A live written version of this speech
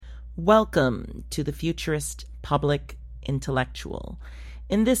Welcome to the Futurist Public Intellectual.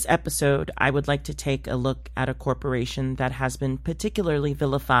 In this episode, I would like to take a look at a corporation that has been particularly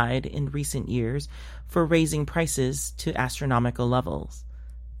vilified in recent years for raising prices to astronomical levels: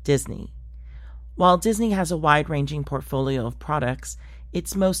 Disney. While Disney has a wide-ranging portfolio of products,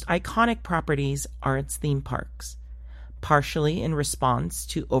 its most iconic properties are its theme parks. Partially in response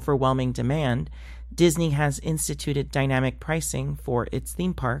to overwhelming demand, Disney has instituted dynamic pricing for its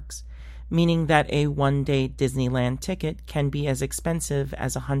theme parks, meaning that a one-day Disneyland ticket can be as expensive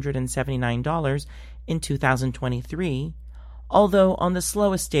as $179 in 2023, although on the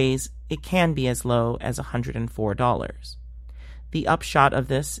slowest days it can be as low as $104. The upshot of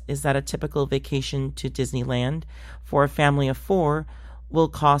this is that a typical vacation to Disneyland for a family of four will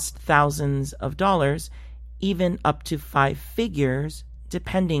cost thousands of dollars, even up to 5 figures,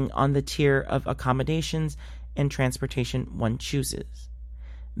 depending on the tier of accommodations and transportation one chooses.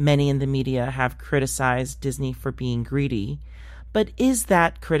 Many in the media have criticized Disney for being greedy, but is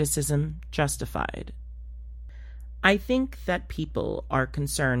that criticism justified? I think that people are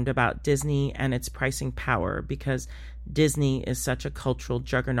concerned about Disney and its pricing power because Disney is such a cultural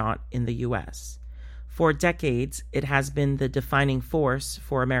juggernaut in the U.S. For decades, it has been the defining force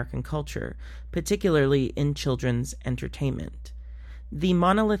for American culture, particularly in children's entertainment. The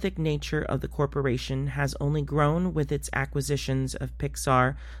monolithic nature of the corporation has only grown with its acquisitions of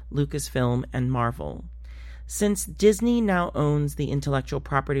Pixar, Lucasfilm, and Marvel. Since Disney now owns the intellectual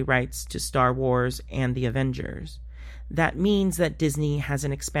property rights to Star Wars and the Avengers, that means that Disney has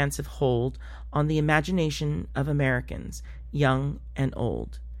an expansive hold on the imagination of Americans, young and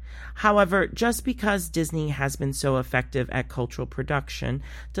old. However, just because Disney has been so effective at cultural production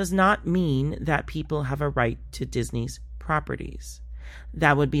does not mean that people have a right to Disney's properties.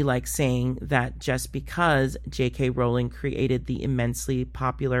 That would be like saying that just because J.K. Rowling created the immensely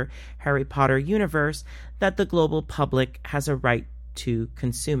popular Harry Potter universe, that the global public has a right to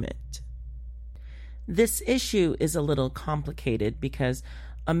consume it. This issue is a little complicated because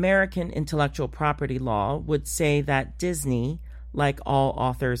American intellectual property law would say that Disney, like all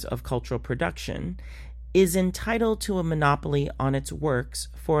authors of cultural production, is entitled to a monopoly on its works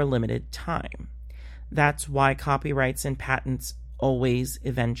for a limited time. That's why copyrights and patents always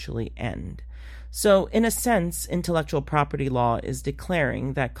eventually end. So, in a sense, intellectual property law is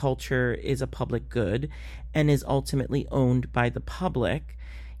declaring that culture is a public good and is ultimately owned by the public,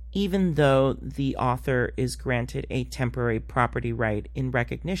 even though the author is granted a temporary property right in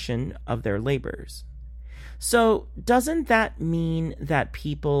recognition of their labors. So, doesn't that mean that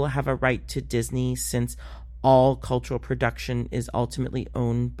people have a right to Disney since all cultural production is ultimately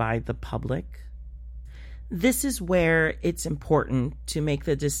owned by the public? This is where it's important to make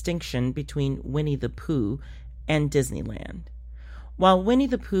the distinction between Winnie the Pooh and Disneyland. While Winnie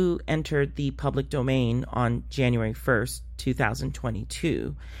the Pooh entered the public domain on January 1st,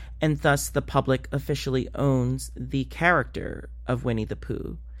 2022, and thus the public officially owns the character of Winnie the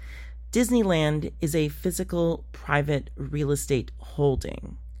Pooh, Disneyland is a physical, private real estate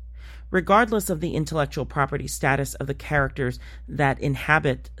holding. Regardless of the intellectual property status of the characters that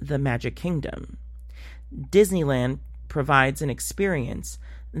inhabit the Magic Kingdom, Disneyland provides an experience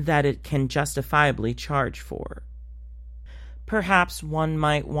that it can justifiably charge for. Perhaps one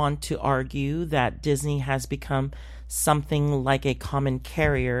might want to argue that Disney has become something like a common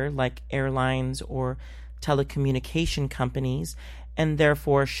carrier like airlines or telecommunication companies, and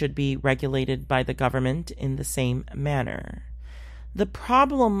therefore should be regulated by the government in the same manner. The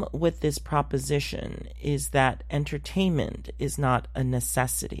problem with this proposition is that entertainment is not a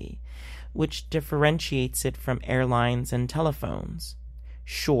necessity, which differentiates it from airlines and telephones.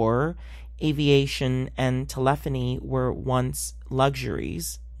 Sure, aviation and telephony were once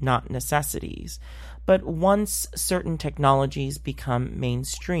luxuries, not necessities, but once certain technologies become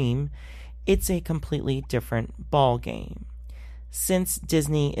mainstream, it's a completely different ballgame. Since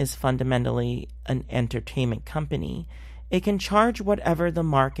Disney is fundamentally an entertainment company, it can charge whatever the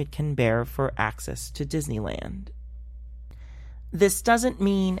market can bear for access to Disneyland. This doesn't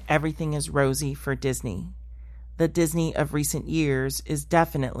mean everything is rosy for Disney. The Disney of recent years is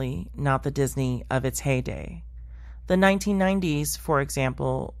definitely not the Disney of its heyday. The 1990s, for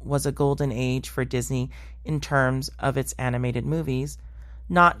example, was a golden age for Disney in terms of its animated movies,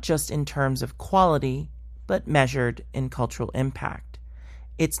 not just in terms of quality, but measured in cultural impact.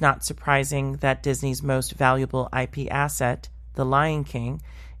 It's not surprising that Disney's most valuable IP asset, The Lion King,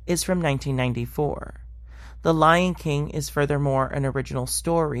 is from 1994. The Lion King is furthermore an original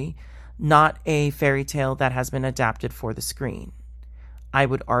story, not a fairy tale that has been adapted for the screen. I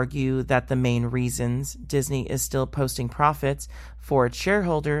would argue that the main reasons Disney is still posting profits for its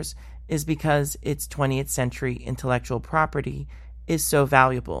shareholders is because its 20th century intellectual property is so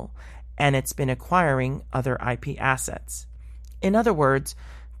valuable, and it's been acquiring other IP assets. In other words,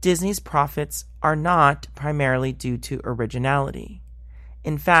 Disney's profits are not primarily due to originality.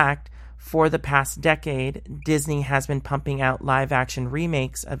 In fact, for the past decade, Disney has been pumping out live-action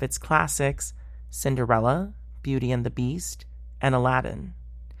remakes of its classics, Cinderella, Beauty and the Beast, and Aladdin.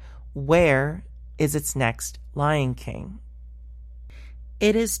 Where is its next Lion King?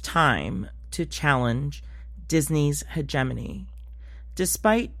 It is time to challenge Disney's hegemony.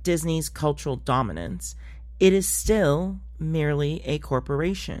 Despite Disney's cultural dominance, it is still merely a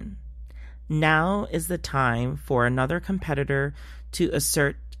corporation. Now is the time for another competitor to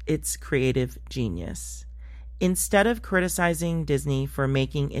assert its creative genius. Instead of criticizing Disney for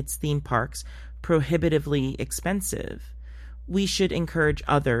making its theme parks prohibitively expensive, we should encourage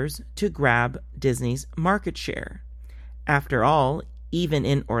others to grab Disney's market share. After all, even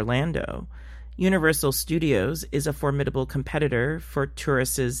in Orlando, Universal Studios is a formidable competitor for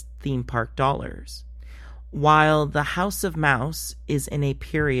tourists' theme park dollars. While the House of Mouse is in a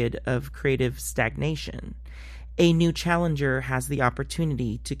period of creative stagnation, a new challenger has the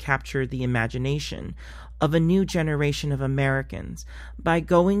opportunity to capture the imagination of a new generation of Americans by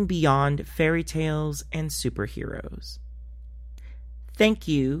going beyond fairy tales and superheroes. Thank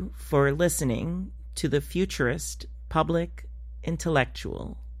you for listening to The Futurist Public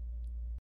Intellectual.